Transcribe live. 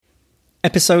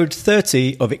Episode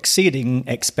 30 of Exceeding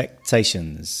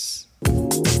Expectations.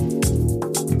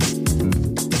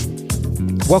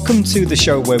 Welcome to the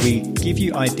show where we give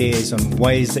you ideas on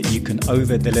ways that you can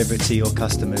over-deliver to your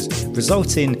customers,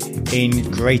 resulting in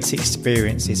great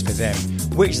experiences for them,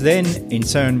 which then in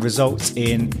turn results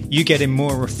in you getting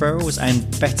more referrals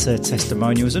and better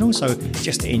testimonials, and also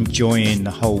just enjoying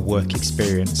the whole work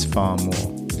experience far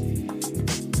more.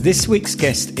 This week's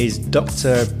guest is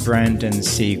Dr. Brandon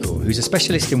Siegel, who's a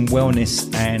specialist in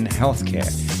wellness and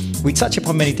healthcare. We touch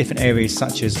upon many different areas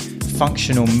such as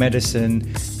functional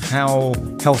medicine, how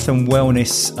health and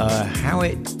wellness, how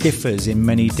it differs in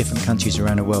many different countries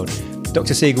around the world.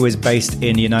 Dr. Siegel is based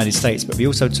in the United States, but we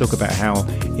also talk about how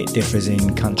it differs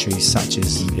in countries such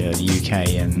as the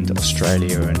UK and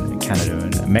Australia and Canada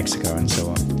and Mexico and so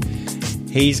on.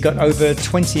 He's got over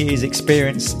 20 years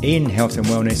experience in health and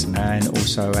wellness and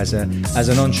also as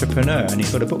an entrepreneur, and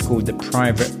he's got a book called The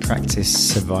Private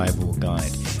Practice Survival Guide.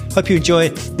 Hope you enjoy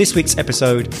this week's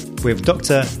episode with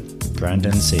Dr.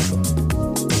 Brandon Siegel.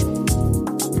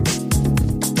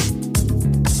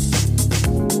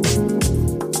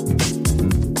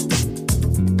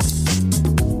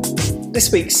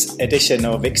 This week's edition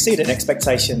of Exceeding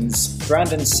Expectations,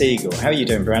 Brandon Siegel. How are you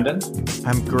doing, Brandon?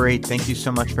 I'm great. Thank you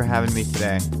so much for having me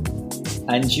today.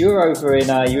 And you're over in,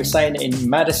 you were saying in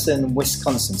Madison,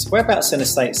 Wisconsin. So whereabouts in the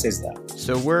States is that?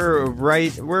 So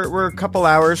we're a couple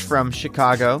hours from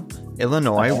Chicago,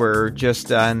 Illinois. Okay. We're just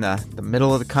in the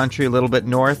middle of the country, a little bit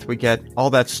north. We get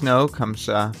all that snow comes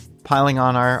piling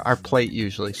on our plate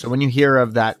usually. So when you hear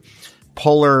of that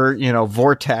polar,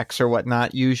 vortex or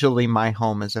whatnot, usually my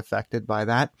home is affected by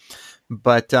that.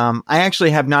 But I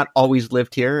actually have not always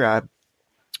lived here.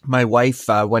 My wife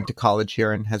went to college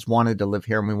here and has wanted to live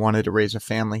here, and we wanted to raise a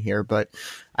family here. But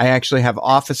I actually have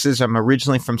offices. I'm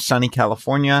originally from sunny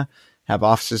California, have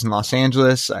offices in Los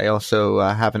Angeles. I also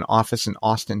have an office in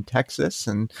Austin, Texas,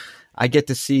 and I get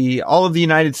to see all of the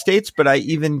United States, but I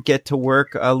even get to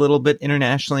work a little bit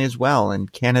internationally as well, in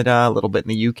Canada, a little bit in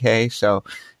the UK. So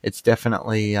it's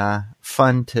definitely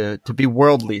fun to be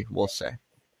worldly, we'll say.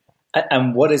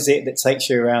 And what is it that takes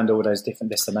you around all those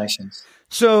different destinations?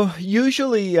 So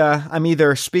usually I'm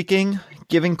either speaking,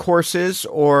 giving courses,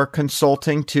 or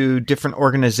consulting to different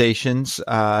organizations,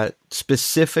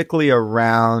 specifically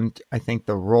around, I think,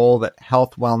 the role that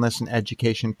health, wellness, and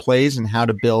education plays and how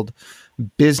to build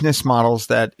business models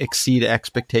that exceed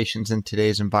expectations in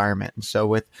today's environment. And so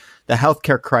with the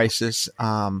healthcare crisis,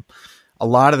 a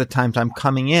lot of the times I'm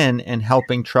coming in and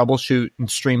helping troubleshoot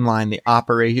and streamline the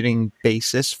operating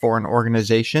basis for an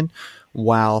organization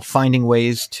while finding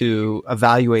ways to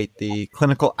evaluate the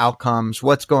clinical outcomes,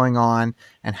 what's going on,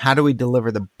 and how do we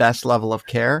deliver the best level of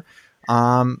care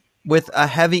with a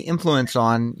heavy influence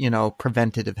on,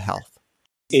 preventative health.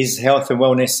 Is health and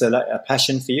wellness a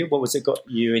passion for you? What was it got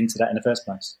you into that in the first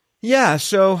place? Yeah.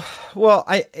 So,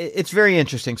 it's very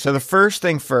interesting. So the first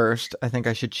thing first, I think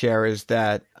I should share is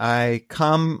that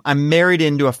I'm married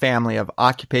into a family of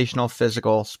occupational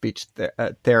physical speech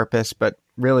therapists, but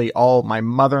really all my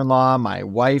mother-in-law, my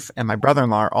wife, and my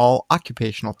brother-in-law are all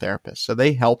occupational therapists. So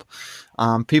they help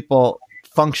people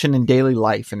function in daily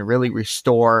life and really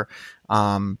restore,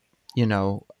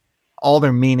 all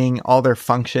their meaning, all their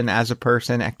function as a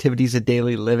person, activities of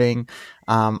daily living.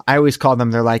 I always call them,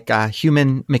 they're like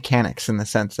human mechanics in the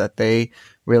sense that they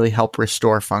really help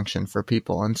restore function for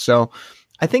people. And so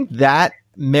I think that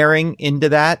marrying into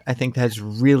that, I think has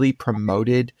really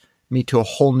promoted me to a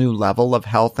whole new level of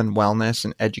health and wellness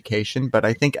and education. But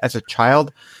I think as a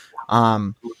child,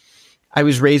 I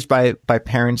was raised by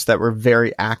parents that were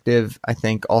very active. I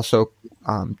think also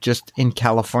just in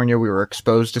California, we were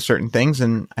exposed to certain things.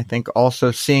 And I think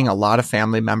also seeing a lot of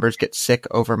family members get sick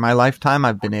over my lifetime,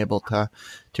 I've been able to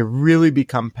really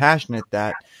become passionate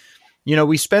that,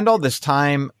 we spend all this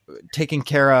time taking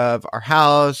care of our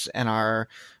house and our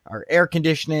air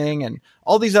conditioning and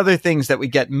all these other things that we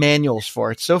get manuals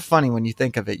for. It's so funny when you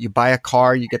think of it. You buy a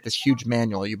car, you get this huge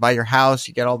manual. You buy your house,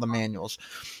 you get all the manuals.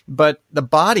 But the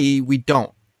body, we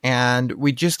don't. And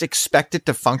we just expect it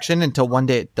to function until one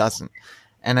day it doesn't.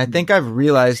 And I think I've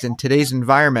realized in today's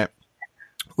environment,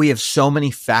 we have so many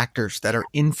factors that are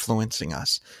influencing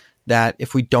us that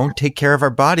if we don't take care of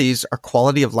our bodies, our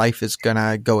quality of life is going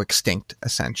to go extinct,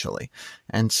 essentially.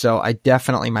 And so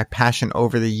my passion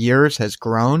over the years has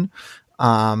grown.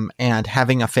 And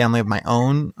having a family of my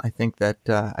own, I think that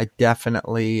I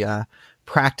definitely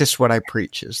practice what I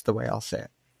preach is the way I'll say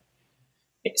it.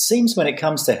 It seems when it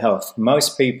comes to health,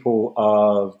 most people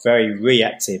are very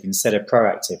reactive instead of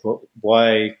proactive.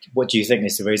 What do you think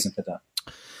is the reason for that?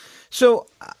 So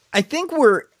I think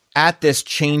we're at this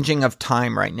changing of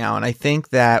time right now. And I think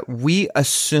that we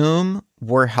assume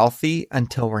we're healthy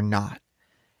until we're not.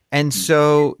 And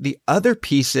so the other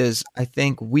piece is, I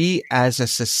think we as a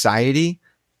society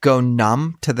go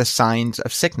numb to the signs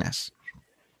of sickness.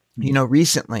 You know,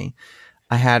 recently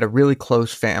I had a really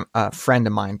close friend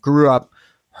of mine, grew up,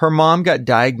 her mom got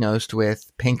diagnosed with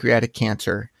pancreatic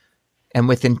cancer, and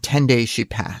within 10 days she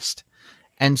passed.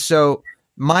 And so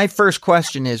my first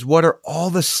question is, what are all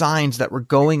the signs that were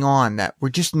going on that we're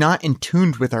just not in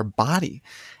tune with our body?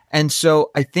 And so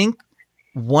I think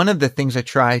one of the things I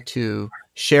try to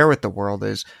share with the world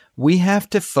is we have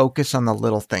to focus on the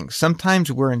little things.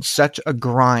 Sometimes we're in such a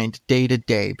grind day to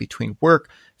day between work,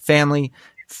 family,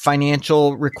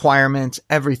 financial requirements,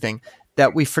 everything,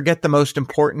 that we forget the most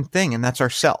important thing, and that's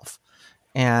ourself.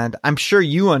 And I'm sure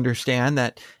you understand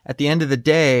that at the end of the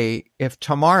day, if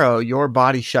tomorrow your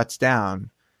body shuts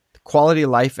down, the quality of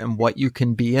life and what you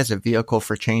can be as a vehicle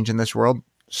for change in this world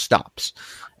stops.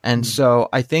 And so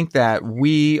I think that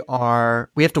we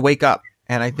have to wake up.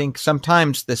 And I think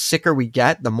sometimes the sicker we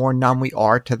get, the more numb we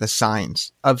are to the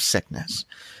signs of sickness.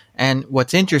 And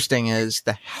what's interesting is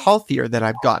the healthier that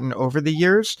I've gotten over the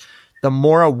years, the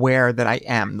more aware that I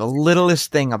am. The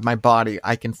littlest thing of my body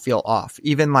I can feel off.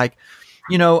 Even like,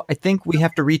 you know, I think we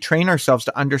have to retrain ourselves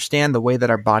to understand the way that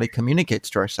our body communicates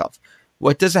to ourselves.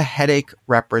 What does a headache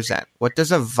represent? What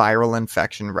does a viral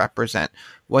infection represent?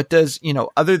 What does, you know,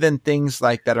 other than things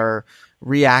like that are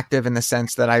reactive in the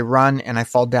sense that I run and I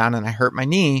fall down and I hurt my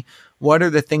knee, what are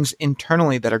the things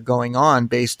internally that are going on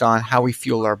based on how we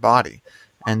fuel our body?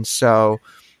 And so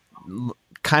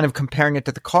kind of comparing it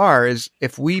to the car is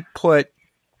if we put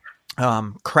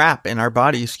crap in our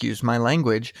body, excuse my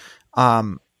language,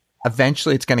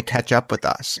 eventually it's going to catch up with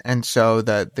us. And so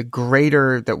the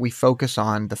greater that we focus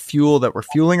on the fuel that we're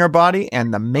fueling our body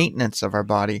and the maintenance of our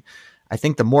body, I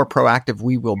think the more proactive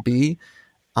we will be.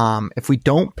 If we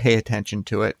don't pay attention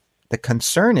to it, the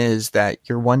concern is that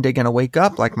you're one day going to wake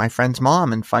up like my friend's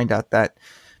mom and find out that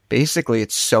basically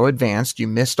it's so advanced, you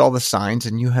missed all the signs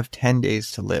and you have 10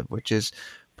 days to live, which is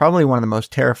probably one of the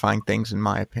most terrifying things in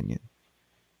my opinion.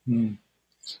 I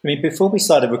mean, before we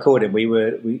started recording,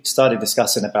 we started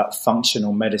discussing about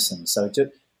functional medicine. So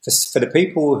for the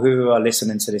people who are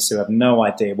listening to this who have no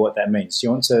idea what that means, do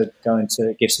you want to go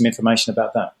into give some information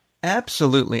about that?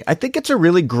 Absolutely. I think it's a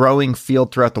really growing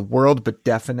field throughout the world, but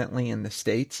definitely in the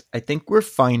States. I think we're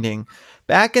finding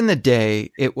back in the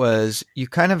day, it was you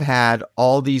kind of had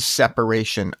all these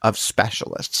separation of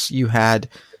specialists. You had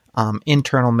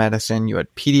internal medicine, you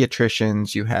had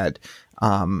pediatricians, you had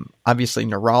obviously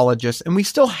neurologists, and we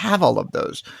still have all of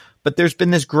those. But there's been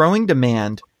this growing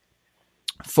demand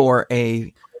for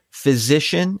a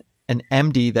physician, an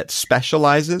MD that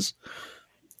specializes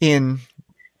in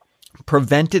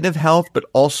preventative health, but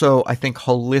also I think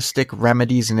holistic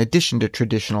remedies in addition to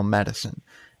traditional medicine.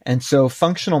 And so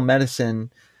functional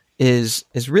medicine is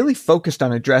really focused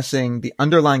on addressing the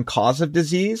underlying cause of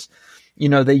disease. You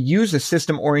know, they use a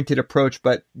system-oriented approach,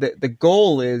 but the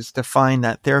goal is to find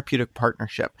that therapeutic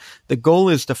partnership. The goal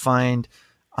is to find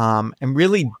and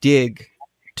really dig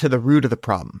to the root of the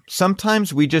problem.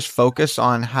 Sometimes we just focus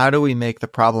on how do we make the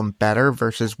problem better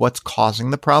versus what's causing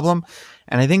the problem.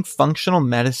 And I think functional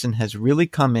medicine has really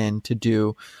come in to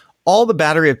do all the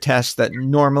battery of tests that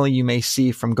normally you may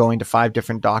see from going to 5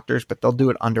 different doctors, but they'll do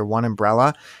it under one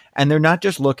umbrella. And they're not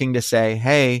just looking to say,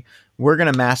 hey, we're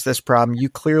going to mask this problem. You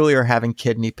clearly are having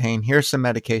kidney pain. Here's some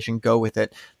medication. Go with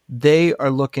it. They are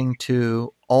looking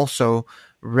to also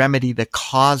remedy the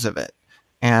cause of it.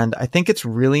 And I think it's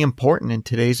really important in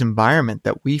today's environment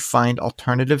that we find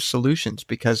alternative solutions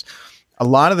because a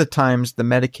lot of the times the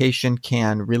medication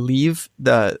can relieve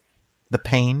the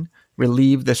pain,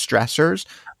 relieve the stressors,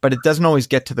 but it doesn't always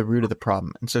get to the root of the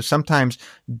problem. And so sometimes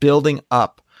building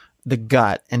up the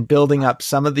gut and building up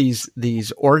some of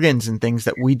these organs and things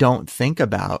that we don't think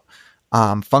about,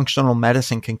 functional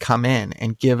medicine can come in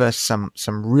and give us some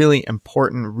really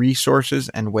important resources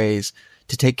and ways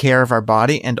to take care of our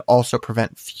body and also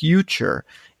prevent future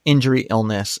injury,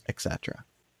 illness, etc.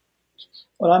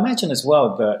 Well, I imagine as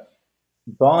well that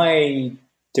by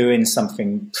doing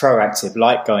something proactive,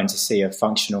 like going to see a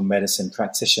functional medicine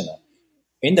practitioner,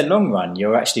 in the long run,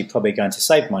 you're actually probably going to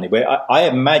save money. Where I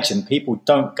imagine people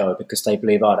don't go because they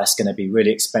believe, oh, that's going to be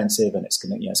really expensive and it's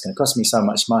going to cost me so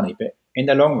much money. But in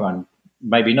the long run,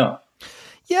 maybe not.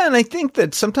 Yeah, and I think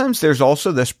that sometimes there's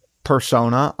also this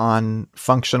persona on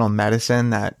functional medicine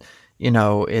that, you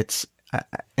know, it's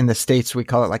in the States, we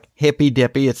call it like hippy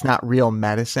dippy. It's not real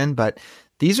medicine, but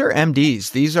these are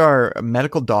MDs. These are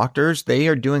medical doctors. They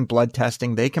are doing blood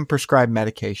testing. They can prescribe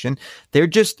medication. They're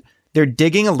just they're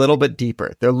digging a little bit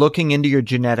deeper. They're looking into your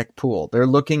genetic pool. They're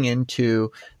looking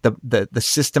into the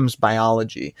systems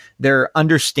biology. They're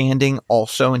understanding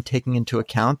also and taking into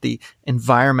account the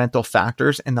environmental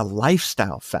factors and the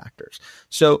lifestyle factors.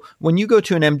 So when you go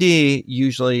to an MD,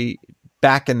 usually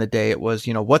back in the day, it was,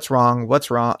 what's wrong? What's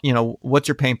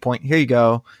your pain point? Here you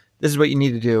go. This is what you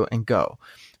need to do, and go.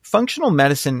 Functional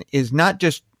medicine is not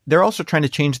just, they're also trying to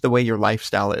change the way your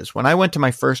lifestyle is. When I went to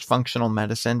my first functional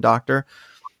medicine doctor,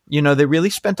 they really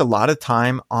spent a lot of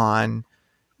time on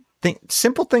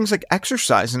simple things like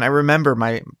exercise. And I remember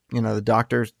the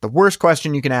doctors, the worst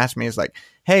question you can ask me is like,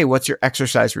 hey, what's your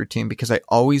exercise routine? Because I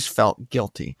always felt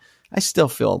guilty. I still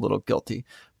feel a little guilty.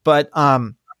 But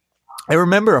I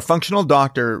remember a functional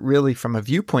doctor really from a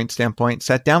viewpoint standpoint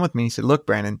sat down with me and he said, look,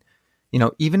 Brandon,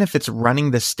 even if it's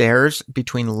running the stairs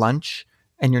between lunch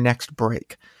and your next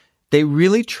break, they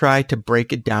really try to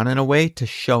break it down in a way to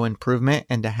show improvement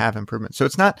and to have improvement. So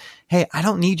it's not, hey, I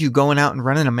don't need you going out and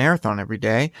running a marathon every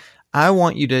day. I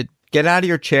want you to get out of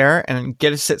your chair and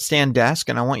get a sit-stand desk,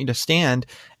 and I want you to stand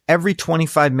every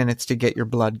 25 minutes to get your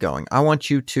blood going. I want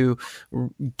you to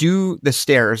do the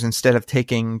stairs instead of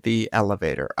taking the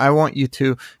elevator. I want you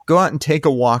to go out and take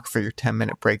a walk for your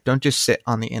 10-minute break. Don't just sit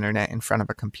on the internet in front of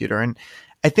a computer. And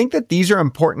I think that these are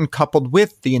important coupled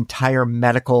with the entire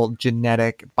medical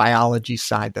genetic biology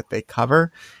side that they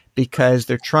cover, because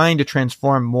they're trying to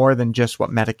transform more than just what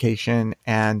medication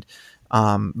and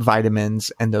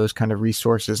vitamins and those kind of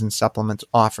resources and supplements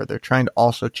offer. They're trying to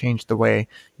also change the way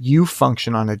you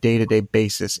function on a day-to-day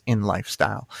basis in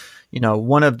lifestyle.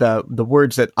 One of the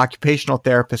words that occupational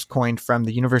therapists coined from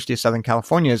the University of Southern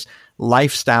California is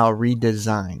lifestyle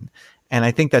redesign. And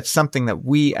I think that's something that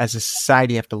we as a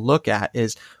society have to look at,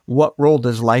 is what role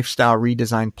does lifestyle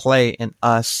redesign play in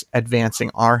us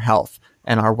advancing our health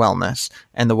and our wellness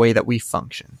and the way that we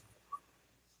function?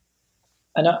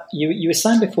 And you were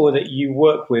saying before that you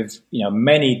work with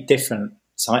many different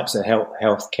types of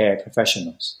healthcare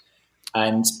professionals,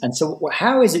 and so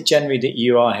how is it generally that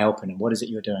you are helping them? What is it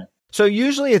you're doing? So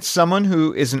usually it's someone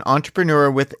who is an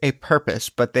entrepreneur with a purpose,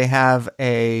 but they have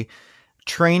a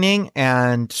training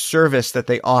and service that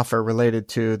they offer related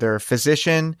to their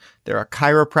physician, they're a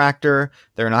chiropractor,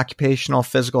 they're an occupational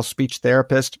physical speech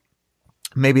therapist,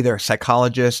 maybe they're a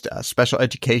psychologist, a special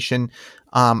education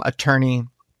attorney.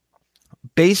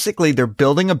 Basically, they're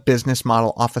building a business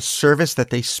model off a service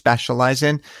that they specialize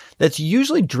in that's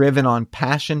usually driven on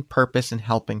passion, purpose, and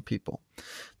helping people.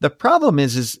 The problem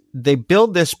is they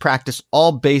build this practice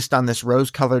all based on this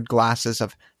rose-colored glasses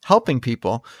of helping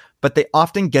people, but they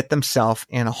often get themselves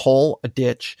in a hole, a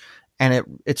ditch,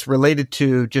 and it's related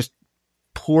to just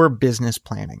poor business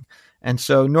planning. And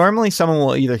so normally someone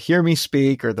will either hear me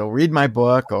speak or they'll read my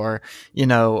book, or,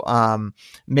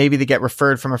 maybe they get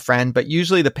referred from a friend, but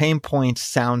usually the pain points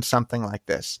sound something like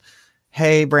this.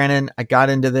 Hey, Brandon, I got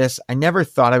into this. I never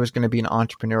thought I was going to be an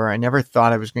entrepreneur. I never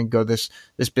thought I was going to go this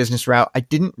business route. I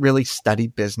didn't really study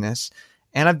business,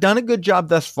 and I've done a good job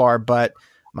thus far, but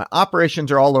my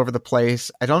operations are all over the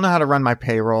place. I don't know how to run my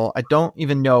payroll. I don't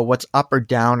even know what's up or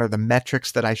down or the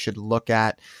metrics that I should look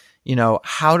at.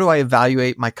 How do I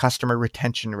evaluate my customer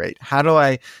retention rate? How do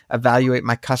I evaluate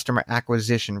my customer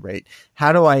acquisition rate?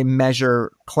 How do I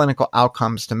measure clinical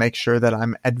outcomes to make sure that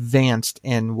I'm advanced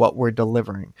in what we're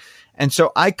delivering? And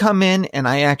so I come in and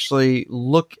I actually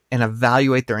look and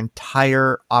evaluate their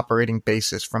entire operating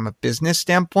basis from a business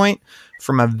standpoint,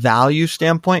 from a value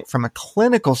standpoint, from a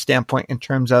clinical standpoint in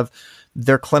terms of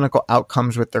their clinical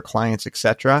outcomes with their clients, et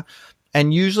cetera.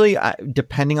 And usually,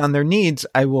 depending on their needs,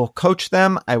 I will coach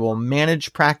them. I will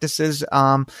manage practices.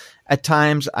 At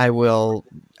times, I will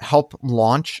help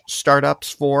launch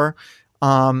startups for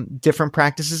different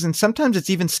practices. And sometimes it's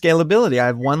even scalability. I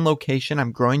have one location.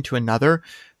 I'm growing to another.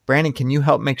 Brandon, can you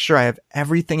help make sure I have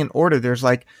everything in order? There's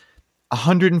like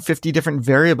 150 different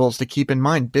variables to keep in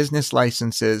mind: business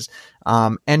licenses,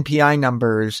 NPI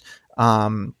numbers,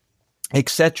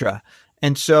 etc.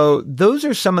 And so those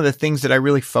are some of the things that I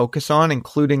really focus on,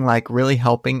 including like really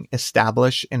helping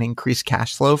establish and increase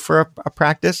cash flow for a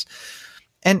practice.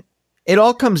 And it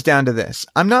all comes down to this.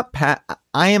 I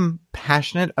am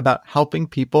passionate about helping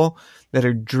people that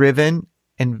are driven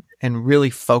and really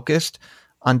focused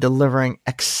on delivering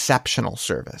exceptional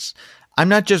service. I'm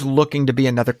not just looking to be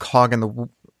another cog in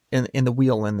the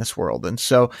wheel in this world. And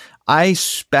so I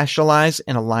specialize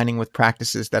in aligning with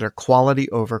practices that are quality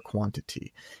over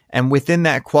quantity. And within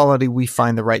that quality, we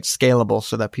find the right scalable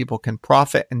so that people can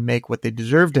profit and make what they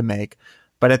deserve to make.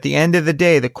 But at the end of the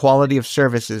day, the quality of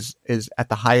service is at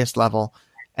the highest level,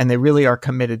 and they really are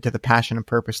committed to the passion and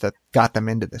purpose that got them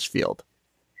into this field.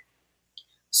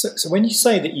 So when you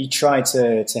say that you try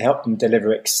to help them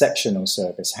deliver exceptional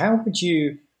service,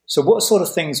 so what sort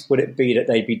of things would it be that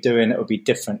they'd be doing that would be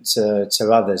different to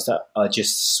others that are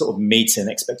just sort of meeting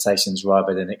expectations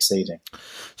rather than exceeding?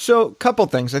 So a couple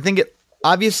things. I think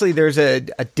obviously there's a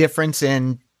difference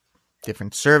in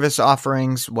different service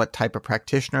offerings, what type of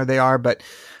practitioner they are, but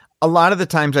a lot of the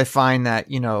times I find that,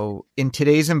 in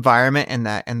today's environment and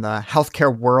the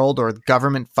healthcare world or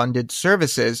government funded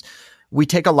services, we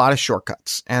take a lot of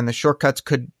shortcuts, and the shortcuts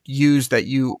could use that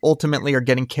you ultimately are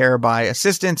getting care by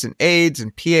assistants and aides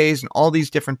and PAs and all these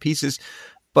different pieces,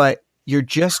 but you're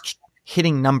just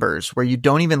hitting numbers where you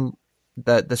don't even,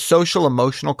 the social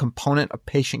emotional component of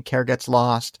patient care gets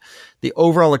lost. The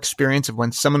overall experience of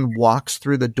when someone walks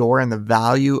through the door and the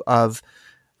value of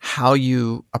how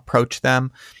you approach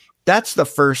them. That's the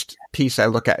first piece I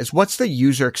look at, is what's the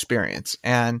user experience?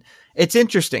 And it's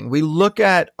interesting. We look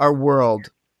at our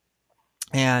world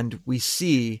and we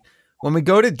see, when we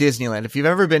go to Disneyland, if you've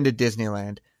ever been to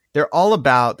Disneyland, they're all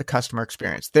about the customer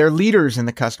experience. They're leaders in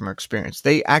the customer experience.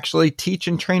 They actually teach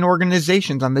and train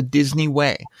organizations on the Disney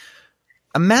way.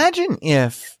 Imagine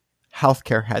if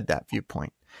healthcare had that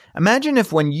viewpoint. Imagine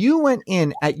if when you went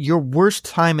in at your worst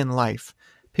time in life,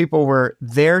 people were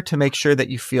there to make sure that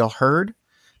you feel heard,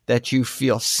 that you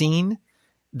feel seen,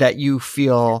 that you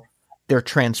feel they're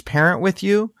transparent with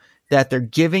you, that they're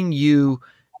giving you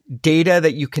data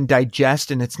that you can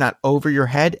digest and it's not over your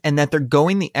head, and that they're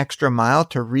going the extra mile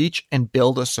to reach and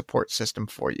build a support system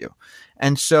for you.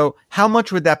 And so how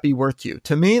much would that be worth to you?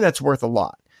 To me, that's worth a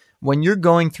lot. When you're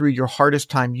going through your hardest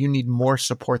time, you need more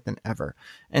support than ever.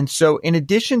 And so in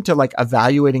addition to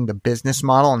evaluating the business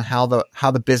model and how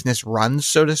the business runs,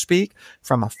 so to speak,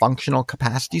 from a functional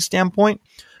capacity standpoint,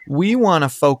 we want to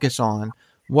focus on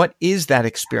what is that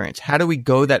experience? How do we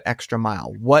go that extra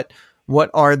mile? What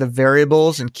are the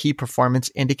variables and key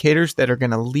performance indicators that are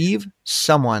going to leave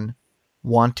someone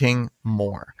wanting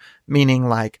more?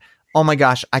 Meaning oh my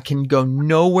gosh, I can go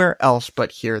nowhere else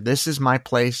but here. This is my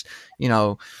place.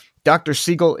 Dr.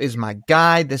 Siegel is my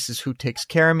guy. This is who takes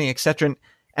care of me, etc.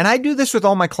 And I do this with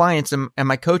all my clients and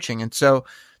my coaching. And so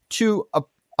to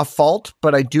a fault,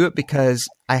 but I do it because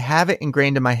I have it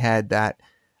ingrained in my head that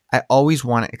I always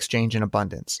want to exchange in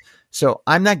abundance. So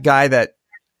I'm that guy that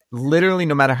literally,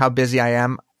 no matter how busy I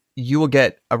am, you will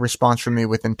get a response from me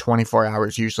within 24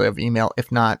 hours, usually of email,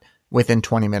 if not within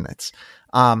 20 minutes.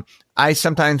 I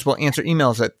sometimes will answer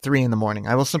emails at 3 a.m.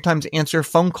 I will sometimes answer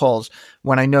phone calls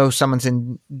when I know someone's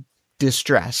in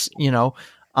distress.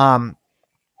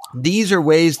 These are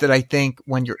ways that I think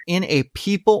when you're in a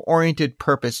people-oriented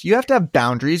purpose, you have to have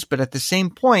boundaries, but at the same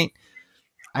point,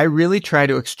 I really try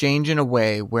to exchange in a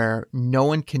way where no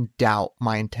one can doubt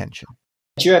my intention.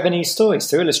 Do you have any stories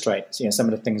to illustrate some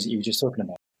of the things that you were just talking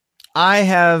about? I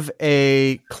have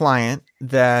a client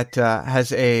that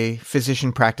has a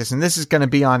physician practice, and this is going to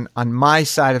be on my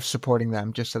side of supporting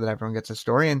them, just so that everyone gets a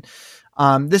story.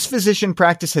 And this physician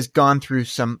practice has gone through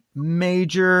some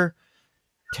major,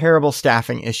 terrible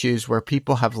staffing issues where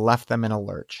people have left them in a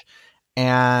lurch.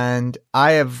 And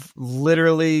I have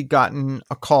literally gotten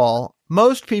a call.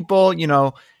 Most people,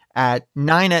 at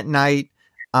 9 at night,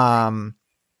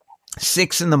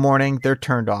 6 in the morning, they're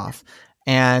turned off.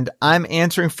 And I'm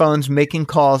answering phones, making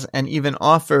calls, and even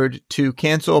offered to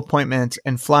cancel appointments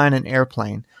and fly on an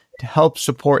airplane to help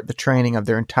support the training of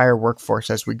their entire workforce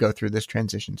as we go through this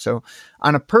transition. So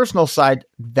on a personal side,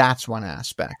 that's one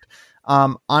aspect.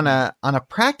 On a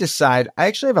practice side, I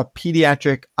actually have a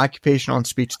pediatric occupational and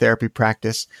speech therapy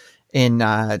practice in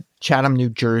Chatham, New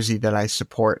Jersey that I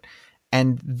support.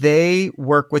 And they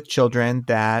work with children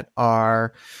that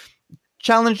are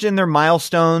challenged in their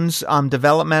milestones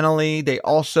developmentally. They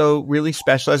also really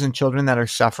specialize in children that are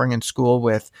suffering in school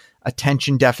with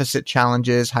attention deficit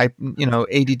challenges, ADD,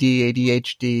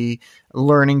 ADHD,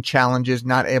 learning challenges,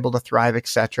 not able to thrive,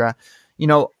 etc.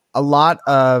 A lot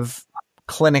of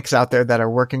clinics out there that are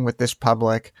working with this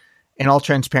public, in all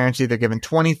transparency, they're given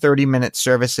 20, 30-minute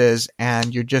services,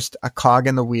 and you're just a cog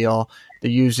in the wheel. They're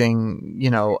using,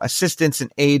 assistants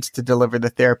and aides to deliver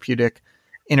the therapeutic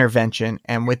intervention.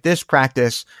 And with this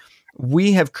practice,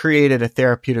 we have created a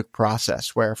therapeutic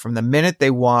process where from the minute they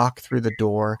walk through the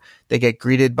door, they get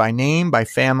greeted by name, by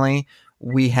family.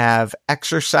 We have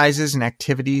exercises and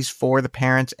activities for the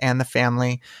parents and the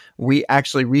family. We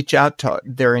actually reach out to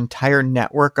their entire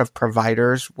network of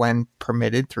providers when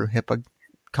permitted through HIPAA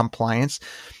compliance,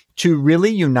 to really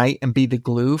unite and be the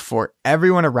glue for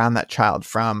everyone around that child,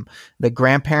 from the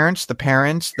grandparents, the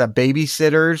parents, the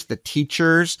babysitters, the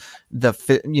teachers, the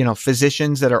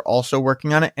physicians that are also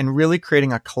working on it, and really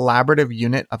creating a collaborative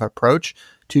unit of approach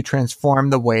to transform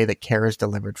the way that care is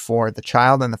delivered for the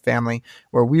child and the family,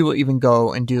 where we will even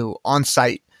go and do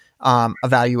on-site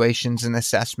evaluations and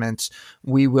assessments.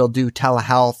 We will do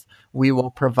telehealth. We will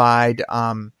provide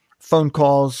phone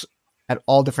calls at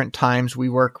all different times.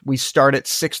 We start at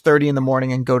 6:30 in the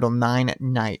morning and go till 9 at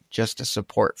night just to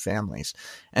support families.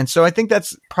 And so I think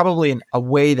that's probably a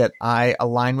way that I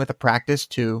align with a practice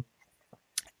to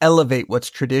elevate what's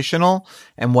traditional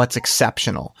and what's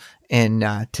exceptional in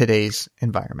today's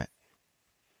environment.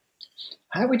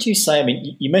 How would you say, I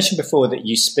mean, you mentioned before that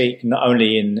you speak not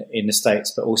only in the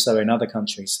States, but also in other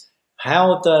countries.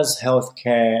 How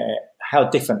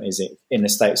different is it in the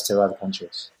States to other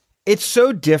countries? It's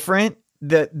so different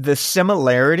that the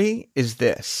similarity is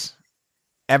this: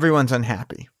 everyone's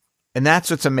unhappy. And that's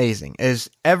what's amazing, is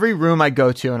every room I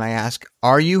go to and I ask,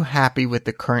 are you happy with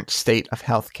the current state of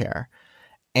healthcare?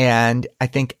 And I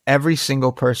think every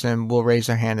single person will raise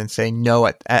their hand and say no.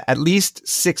 At least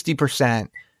 60%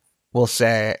 will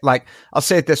say, like, I'll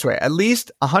say it this way: at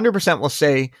least 100% will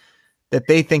say that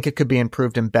they think it could be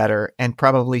improved and better. And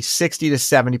probably 60 to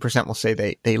 70% will say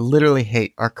they literally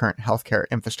hate our current healthcare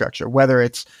infrastructure, whether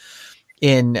it's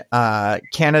in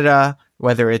Canada,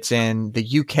 whether it's in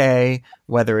the UK,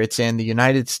 whether it's in the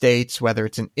United States, whether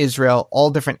it's in Israel, all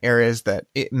different areas,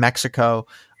 Mexico.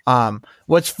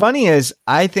 What's funny is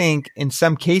I think in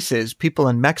some cases, people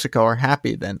in Mexico are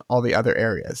happier than all the other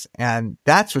areas. And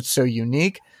that's what's so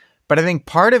unique. But I think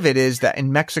part of it is that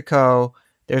in Mexico,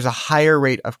 there's a higher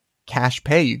rate of cash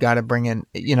pay you got to bring in,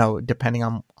 depending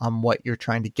on what you're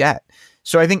trying to get.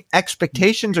 So I think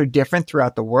expectations are different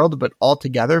throughout the world, but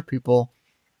altogether people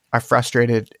are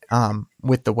frustrated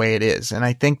with the way it is. And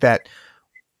I think that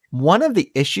one of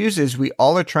the issues is we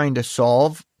all are trying to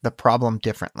solve the problem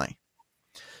differently.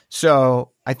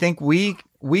 So I think we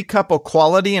couple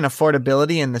quality and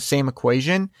affordability in the same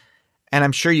equation. And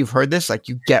I'm sure you've heard this, like,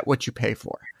 you get what you pay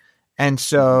for. And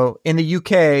so in the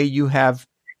UK, you have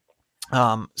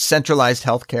centralized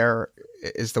healthcare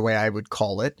is the way I would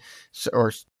call it. So,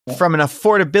 or from an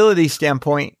affordability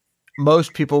standpoint,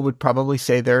 most people would probably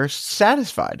say they're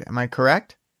satisfied. Am I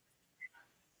correct?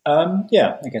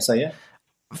 Yeah, I guess so, yeah.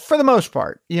 For the most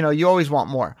part, you always want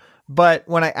more. But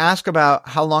when I ask about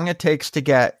how long it takes to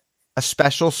get a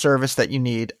special service that you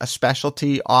need, a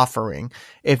specialty offering,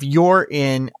 if you're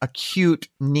in acute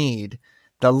need,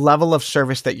 the level of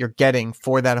service that you're getting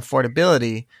for that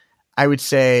affordability, I would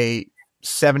say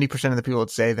 70% of the people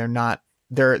would say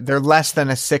they're less than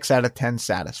a 6 out of 10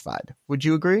 satisfied. Would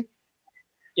you agree?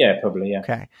 Yeah, probably. Yeah.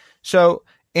 Okay. So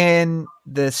in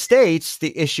the States,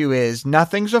 the issue is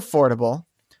nothing's affordable.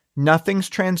 Nothing's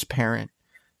transparent.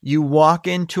 You walk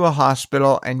into a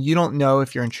hospital and you don't know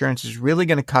if your insurance is really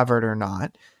going to cover it or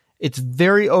not. It's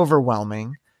very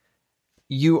overwhelming.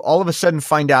 You all of a sudden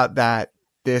find out that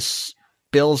this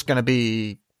bill's going to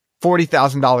be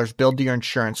 $40,000 billed to your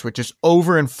insurance, which is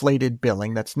overinflated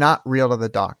billing. That's not real to the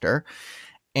doctor.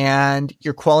 And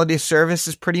your quality of service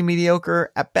is pretty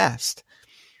mediocre at best.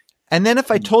 And then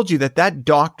if I told you that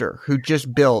doctor who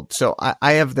just billed, so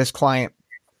I have this client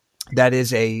that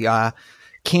is a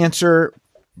cancer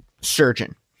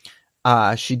surgeon.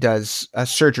 She does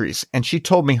surgeries, and she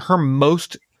told me her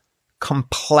most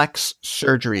complex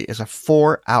surgery is a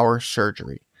 4-hour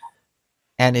surgery,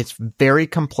 and it's very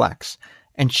complex.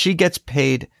 And she gets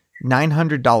paid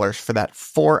 $900 for that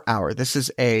 4 hour. This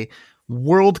is a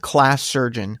world-class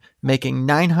surgeon making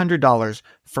 $900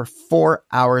 for 4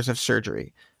 hours of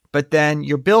surgery. But then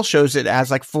your bill shows it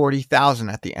as like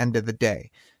 $40,000 at the end of the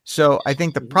day. So I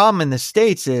think the problem in the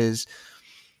States is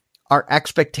our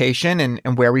expectation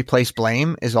and where we place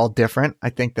blame is all different. I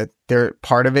think that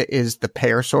part of it is the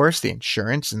payer source, the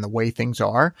insurance, and the way things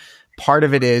are. Part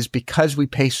of it is because we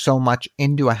pay so much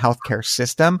into a healthcare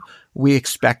system, we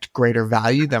expect greater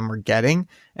value than we're getting.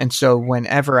 And so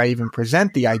whenever I even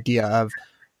present the idea of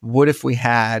what if we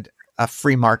had a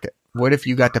free market? What if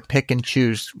you got to pick and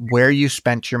choose where you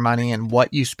spent your money and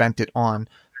what you spent it on?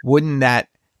 Wouldn't that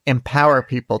empower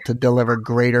people to deliver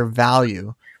greater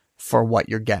value for what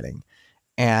you're getting?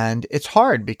 And it's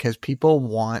hard because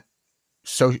people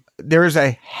there is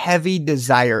a heavy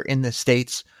desire in the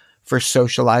States for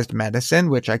socialized medicine,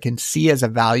 which I can see as a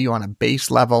value on a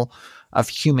base level of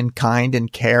humankind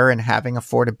and care and having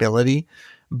affordability.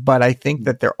 But I think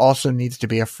that there also needs to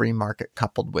be a free market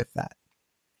coupled with that.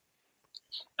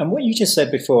 And what you just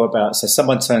said before about, so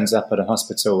someone turns up at a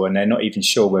hospital and they're not even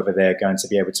sure whether they're going to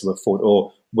be able to afford,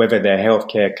 or whether their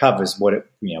healthcare covers what it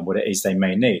is they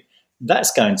may need,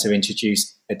 that's going to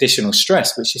introduce additional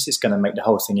stress, which is just going to make the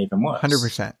whole thing even worse.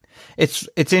 100%.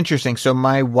 It's interesting. So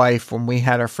my wife, when we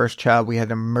had our first child, we had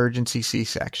an emergency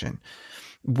C-section.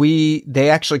 They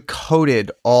actually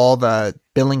coded all the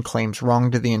billing claims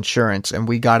wrong to the insurance, and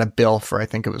we got a bill for, I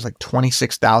think it was like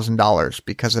 $26,000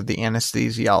 because of the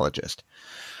anesthesiologist.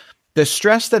 The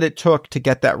stress that it took to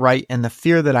get that right and the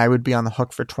fear that I would be on the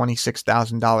hook for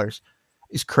 $26,000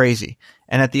 is crazy.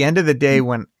 And at the end of the day,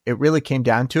 when it really came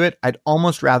down to it, I'd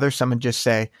almost rather someone just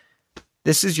say,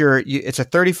 this is it's a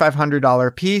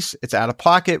 $3,500 piece. It's out of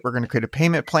pocket. We're going to create a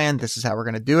payment plan. This is how we're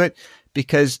going to do it,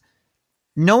 because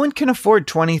no one can afford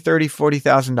 $20,000,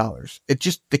 $30,000,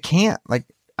 $40,000. They can't.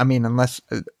 Unless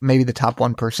maybe the top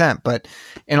 1%, but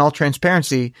in all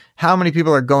transparency, how many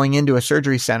people are going into a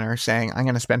surgery center saying, I'm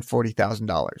going to spend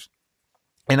 $40,000?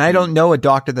 And I don't know a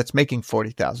doctor that's making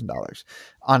 $40,000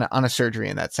 on a surgery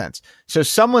in that sense. So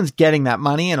someone's getting that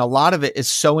money, and a lot of it is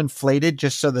so inflated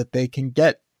just so that they can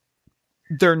get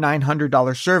their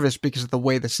 $900 service because of the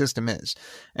way the system is.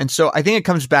 And so I think it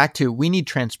comes back to, we need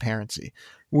transparency.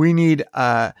 We need,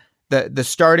 the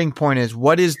starting point is,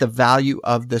 what is the value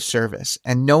of the service?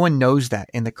 And no one knows that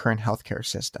in the current healthcare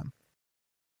system.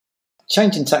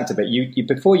 Changing tact a bit, you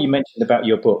before you mentioned about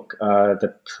your book,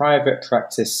 The Private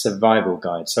Practice Survival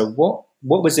Guide. So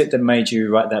what was it that made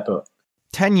you write that book?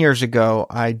 10 years ago,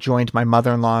 I joined my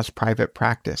mother-in-law's private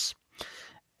practice.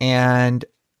 And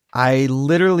I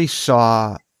literally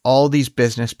saw all these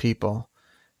business people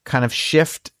kind of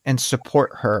shift and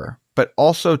support her, but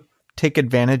also take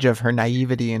advantage of her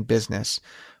naivety in business,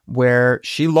 where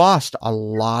she lost a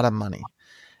lot of money.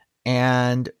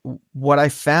 And what I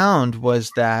found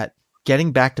was that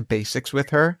getting back to basics with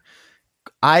her,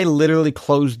 I literally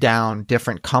closed down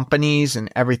different companies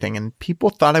and everything. And people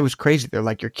thought I was crazy. They're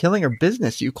like, you're killing her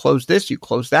business. You close this, you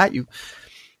close that.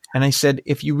 And I said,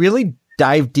 if you really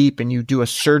dive deep and you do a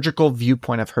surgical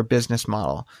viewpoint of her business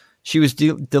model, she was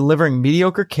delivering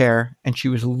mediocre care and she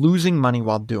was losing money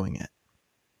while doing it.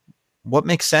 What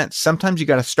makes sense? Sometimes you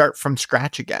got to start from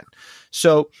scratch again.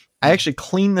 So I actually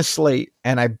cleaned the slate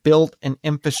and I built an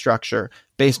infrastructure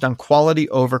based on quality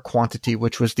over quantity,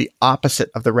 which was the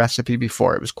opposite of the recipe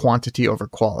before. It was quantity over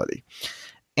quality.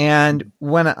 And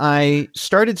when I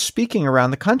started speaking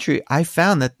around the country, I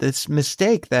found that this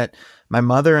mistake that my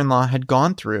mother-in-law had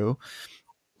gone through,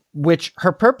 which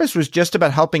her purpose was just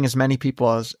about helping as many people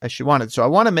as she wanted. So I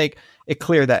want to make it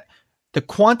clear that the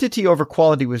quantity over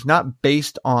quality was not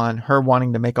based on her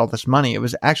wanting to make all this money. It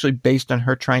was actually based on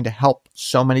her trying to help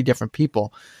so many different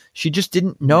people. She just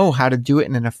didn't know how to do it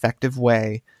in an effective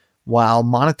way while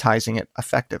monetizing it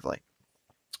effectively.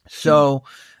 So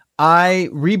I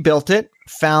rebuilt it,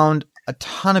 found a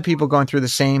ton of people going through the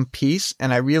same piece,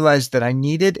 and I realized that I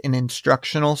needed an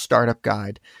instructional startup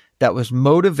guide that was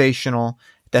motivational,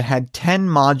 that had 10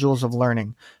 modules of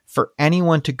learning for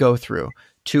anyone to go through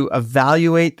to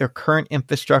evaluate their current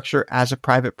infrastructure as a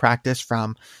private practice,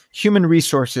 from human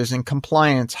resources and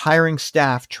compliance, hiring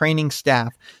staff, training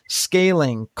staff,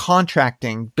 scaling,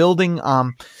 contracting, building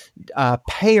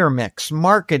payer mix,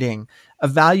 marketing,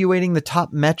 evaluating the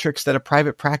top metrics that a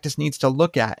private practice needs to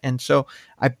look at. And so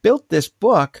I built this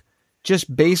book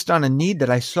just based on a need that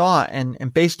I saw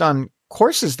and based on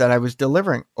courses that I was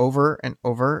delivering over and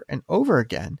over and over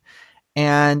again.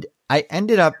 And I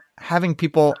ended up having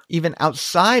people even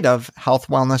outside of health,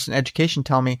 wellness, and education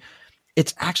tell me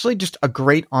it's actually just a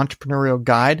great entrepreneurial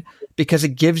guide, because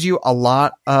it gives you a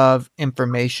lot of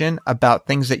information about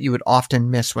things that you would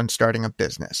often miss when starting a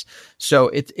business. So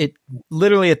it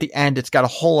literally at the end, it's got a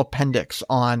whole appendix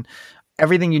on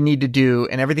everything you need to do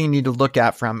and everything you need to look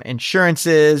at, from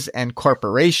insurances and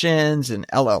corporations and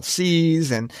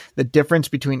LLCs and the difference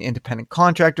between independent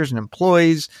contractors and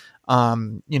employees.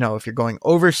 If you're going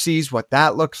overseas, what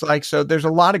that looks like. So there's a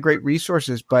lot of great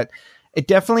resources, but it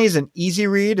definitely is an easy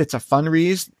read. It's a fun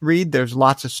read. There's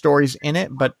lots of stories in it,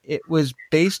 but it was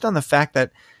based on the fact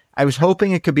that I was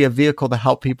hoping it could be a vehicle to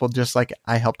help people just like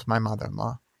I helped my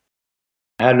mother-in-law.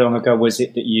 How long ago was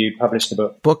it that you published the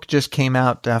book? Book just came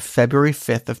out February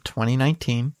 5th of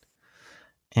 2019.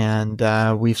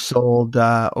 And we've sold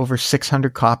over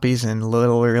 600 copies in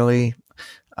literally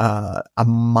a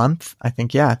month. I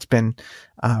think, yeah, it's been,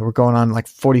 we're going on like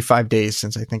 45 days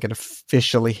since I think it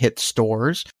officially hit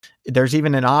stores. There's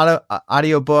even an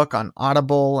audio book on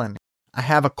Audible, and I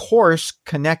have a course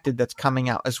connected that's coming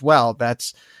out as well.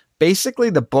 That's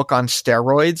basically the book on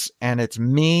steroids, and it's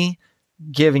me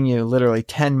giving you literally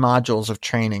 10 modules of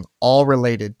training, all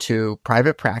related to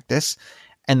private practice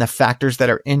and the factors that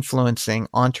are influencing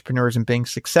entrepreneurs and being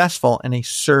successful in a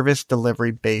service delivery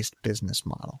based business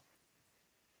model.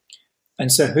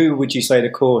 And so who would you say the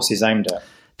course is aimed at? I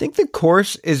think the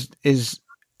course is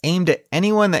aimed at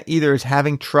anyone that either is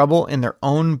having trouble in their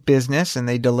own business and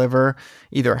they deliver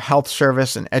either a health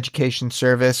service, an education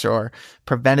service, or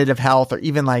preventative health, or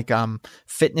even like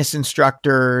fitness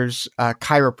instructors,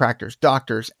 chiropractors,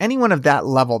 doctors, anyone of that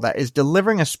level that is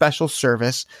delivering a special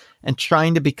service and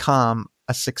trying to become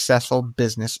a successful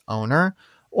business owner,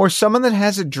 or someone that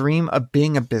has a dream of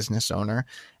being a business owner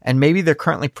and maybe they're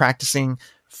currently practicing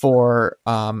for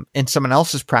in someone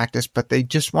else's practice, but they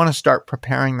just want to start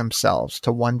preparing themselves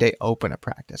to one day open a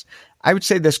practice. I would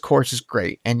say this course is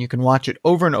great and you can watch it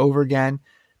over and over again.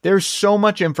 There's so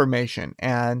much information,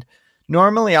 and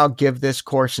normally I'll give this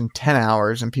course in 10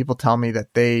 hours and people tell me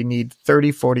that they need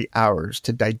 30, 40 hours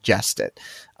to digest it.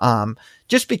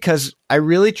 Just because I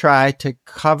really try to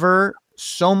cover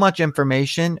so much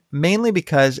information, mainly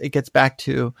because it gets back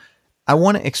to, I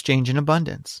want to exchange in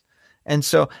abundance. And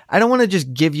so I don't want to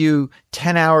just give you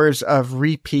 10 hours of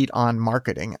repeat on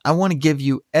marketing. I want to give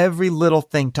you every little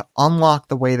thing to unlock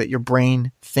the way that your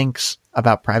brain thinks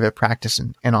about private practice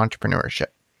and entrepreneurship.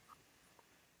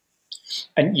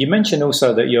 And you mentioned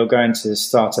also that you're going to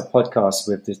start a podcast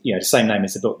with the same name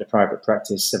as the book, The Private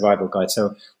Practice Survival Guide.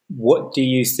 So what do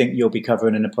you think you'll be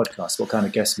covering in the podcast? What kind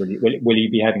of guests will you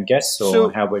be having guests,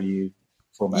 or how will you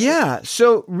format it?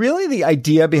 So really the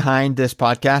idea behind this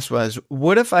podcast was,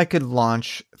 what if I could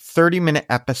launch 30-minute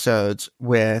episodes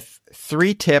with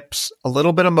 3 tips, a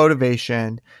little bit of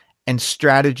motivation, and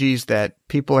strategies that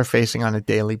people are facing on a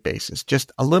daily basis,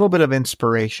 just a little bit of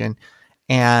inspiration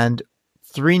and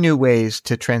 3 new ways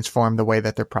to transform the way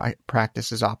that their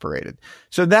practice is operated.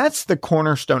 So that's the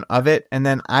cornerstone of it. And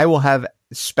then I will have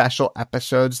special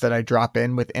episodes that I drop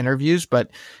in with interviews,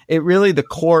 but it really, the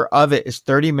core of it is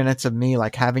 30 minutes of me,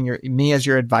 like having me as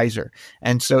your advisor.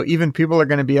 And so even people are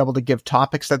going to be able to give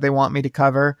topics that they want me to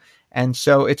cover. And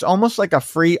so it's almost like a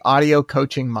free audio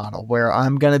coaching model where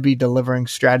I'm going to be delivering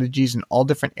strategies in all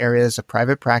different areas of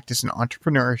private practice and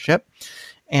entrepreneurship,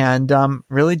 and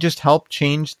really just help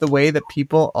change the way that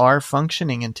people are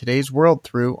functioning in today's world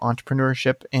through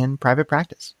entrepreneurship and private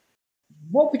practice.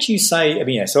 What would you say? I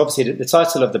mean, so obviously the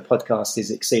title of the podcast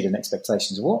is Exceeding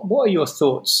Expectations. What are your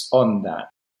thoughts on that?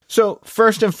 So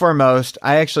first and foremost,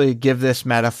 I actually give this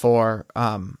metaphor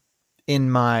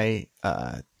in my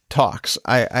talks.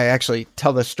 I actually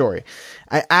tell this story.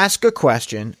 I ask a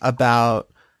question about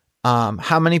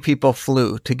how many people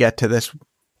flew to get to this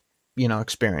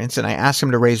experience. And I ask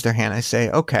them to raise their hand. I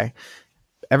say, okay,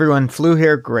 everyone flew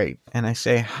here. Great. And I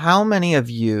say, how many of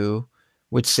you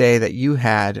would say that you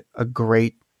had a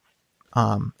great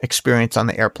experience on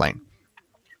the airplane?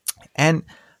 And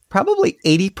probably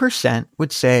 80%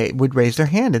 would raise their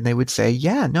hand and they would say,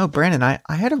 yeah, no, Brandon, I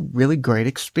had a really great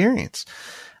experience.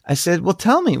 I said, well,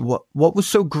 tell me what was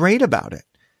so great about it?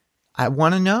 I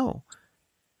want to know.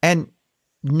 And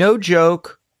no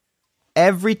joke,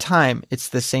 every time it's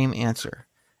the same answer.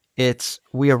 It's,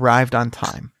 we arrived on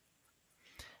time.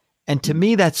 And to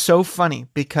me, that's so funny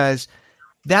because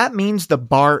that means the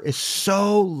bar is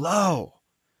so low.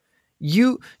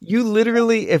 You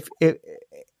literally,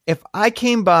 if I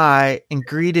came by and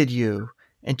greeted you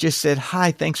and just said,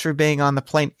 hi, thanks for being on the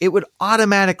plane, it would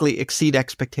automatically exceed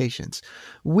expectations.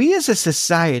 We as a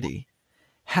society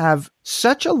have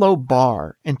such a low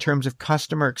bar in terms of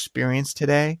customer experience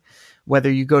today,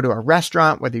 whether you go to a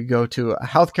restaurant, whether you go to a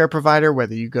healthcare provider,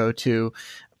 whether you go to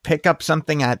pick up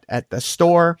something at the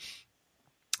store,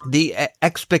 the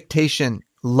expectation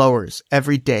lowers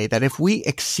every day, that if we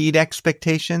exceed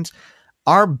expectations,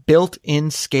 our built-in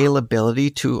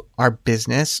scalability to our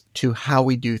business, to how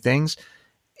we do things,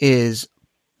 is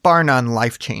bar none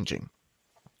life-changing.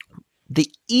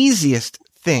 The easiest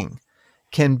thing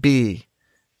can be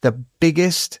the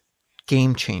biggest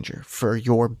game changer for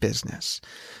your business.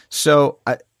 So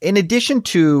in addition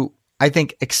to, I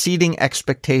think, exceeding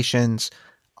expectations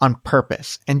on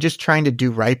purpose and just trying to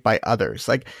do right by others,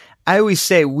 like I always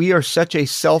say, we are such a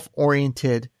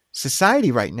self-oriented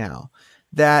society right now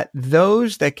that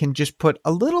those that can just put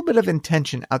a little bit of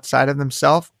intention outside of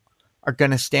themselves are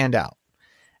going to stand out.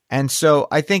 And so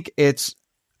I think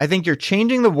you're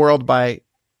changing the world by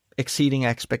exceeding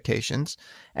expectations.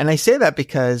 And I say that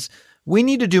because we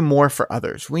need to do more for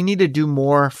others. We need to do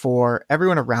more for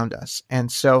everyone around us.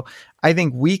 And so I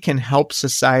think we can help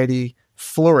society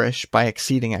flourish by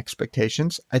exceeding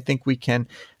expectations. I think we can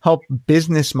help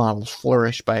business models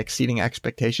flourish by exceeding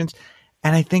expectations.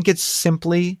 And I think it's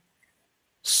simply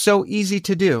so easy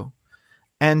to do.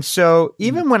 And so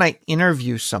even when I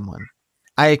interview someone,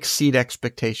 I exceed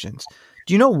expectations.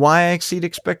 Do you know why I exceed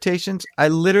expectations? I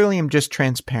literally am just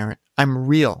transparent. I'm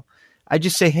real. I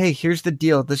just say, hey, here's the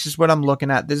deal. This is what I'm looking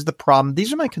at. This is the problem.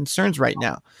 These are my concerns right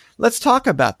now. Let's talk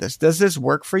about this. Does this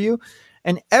work for you?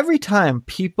 And every time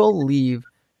people leave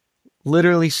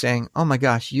literally saying, oh my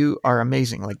gosh, you are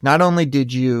amazing. Like, not only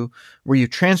were you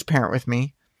transparent with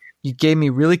me, you gave me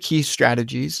really key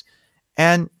strategies,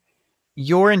 and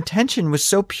your intention was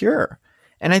so pure.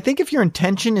 And I think if your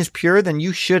intention is pure, then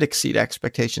you should exceed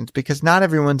expectations, because not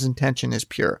everyone's intention is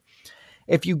pure.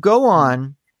 If you go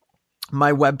on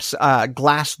my website,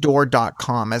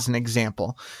 Glassdoor.com as an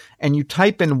example, and you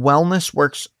type in Wellness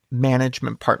Works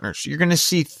Management Partners, you're going to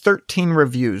see 13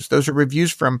 reviews. Those are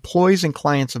reviews for employees and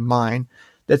clients of mine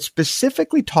that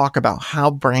specifically talk about how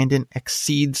Brandon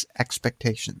exceeds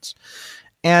expectations.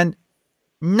 And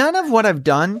none of what I've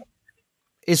done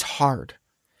is hard.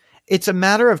 It's a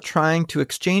matter of trying to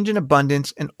exchange in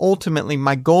abundance, and ultimately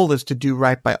my goal is to do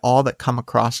right by all that come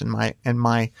across in my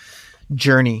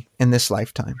journey in this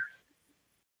lifetime.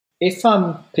 If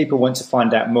people want to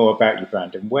find out more about you,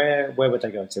 Brandon, where would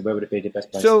they go to? Where would it be the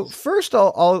best place? So first,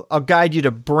 I'll guide you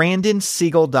to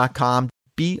BrandonSiegel.com,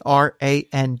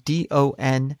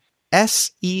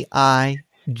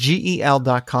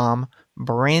 BrandonSeigel.com.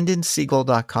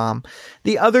 BrandonSiegel.com.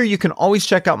 The other, you can always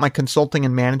check out my consulting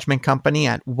and management company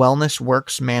at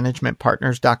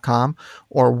WellnessWorksManagementPartners.com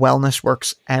or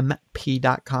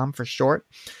WellnessWorksMP.com for short.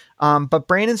 But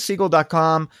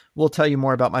BrandonSiegel.com will tell you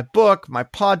more about my book, my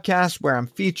podcast, where I'm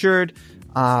featured,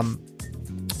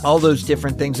 all those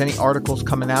different things, any articles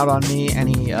coming out on me,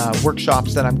 any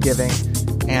workshops that I'm giving.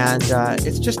 And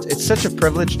it's such a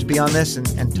privilege to be on this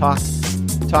and talk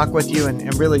with you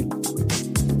and really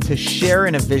to share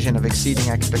in a vision of exceeding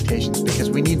expectations, because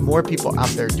we need more people out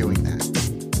there doing that.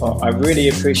 Well, I really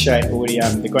appreciate all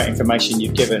the great information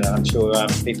you've given, and I'm sure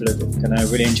people are going to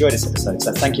really enjoy this episode.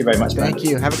 So thank you very much, Brandon. Thank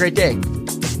you. Have a great day.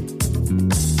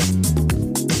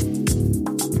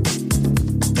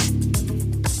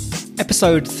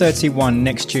 Episode 31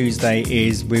 next Tuesday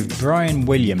is with Brian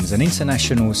Williams, an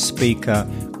international speaker,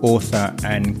 author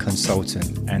and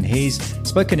consultant. And he's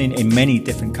spoken in many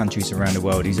different countries around the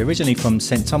world. He's originally from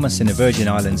St. Thomas in the Virgin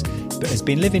Islands, but has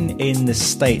been living in the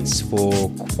States for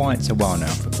quite a while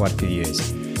now, for quite a few years.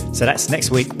 So that's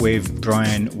next week with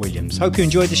Brian Williams. Hope you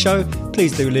enjoyed the show.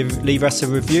 Please do leave us a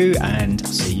review, and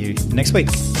I'll see you next week.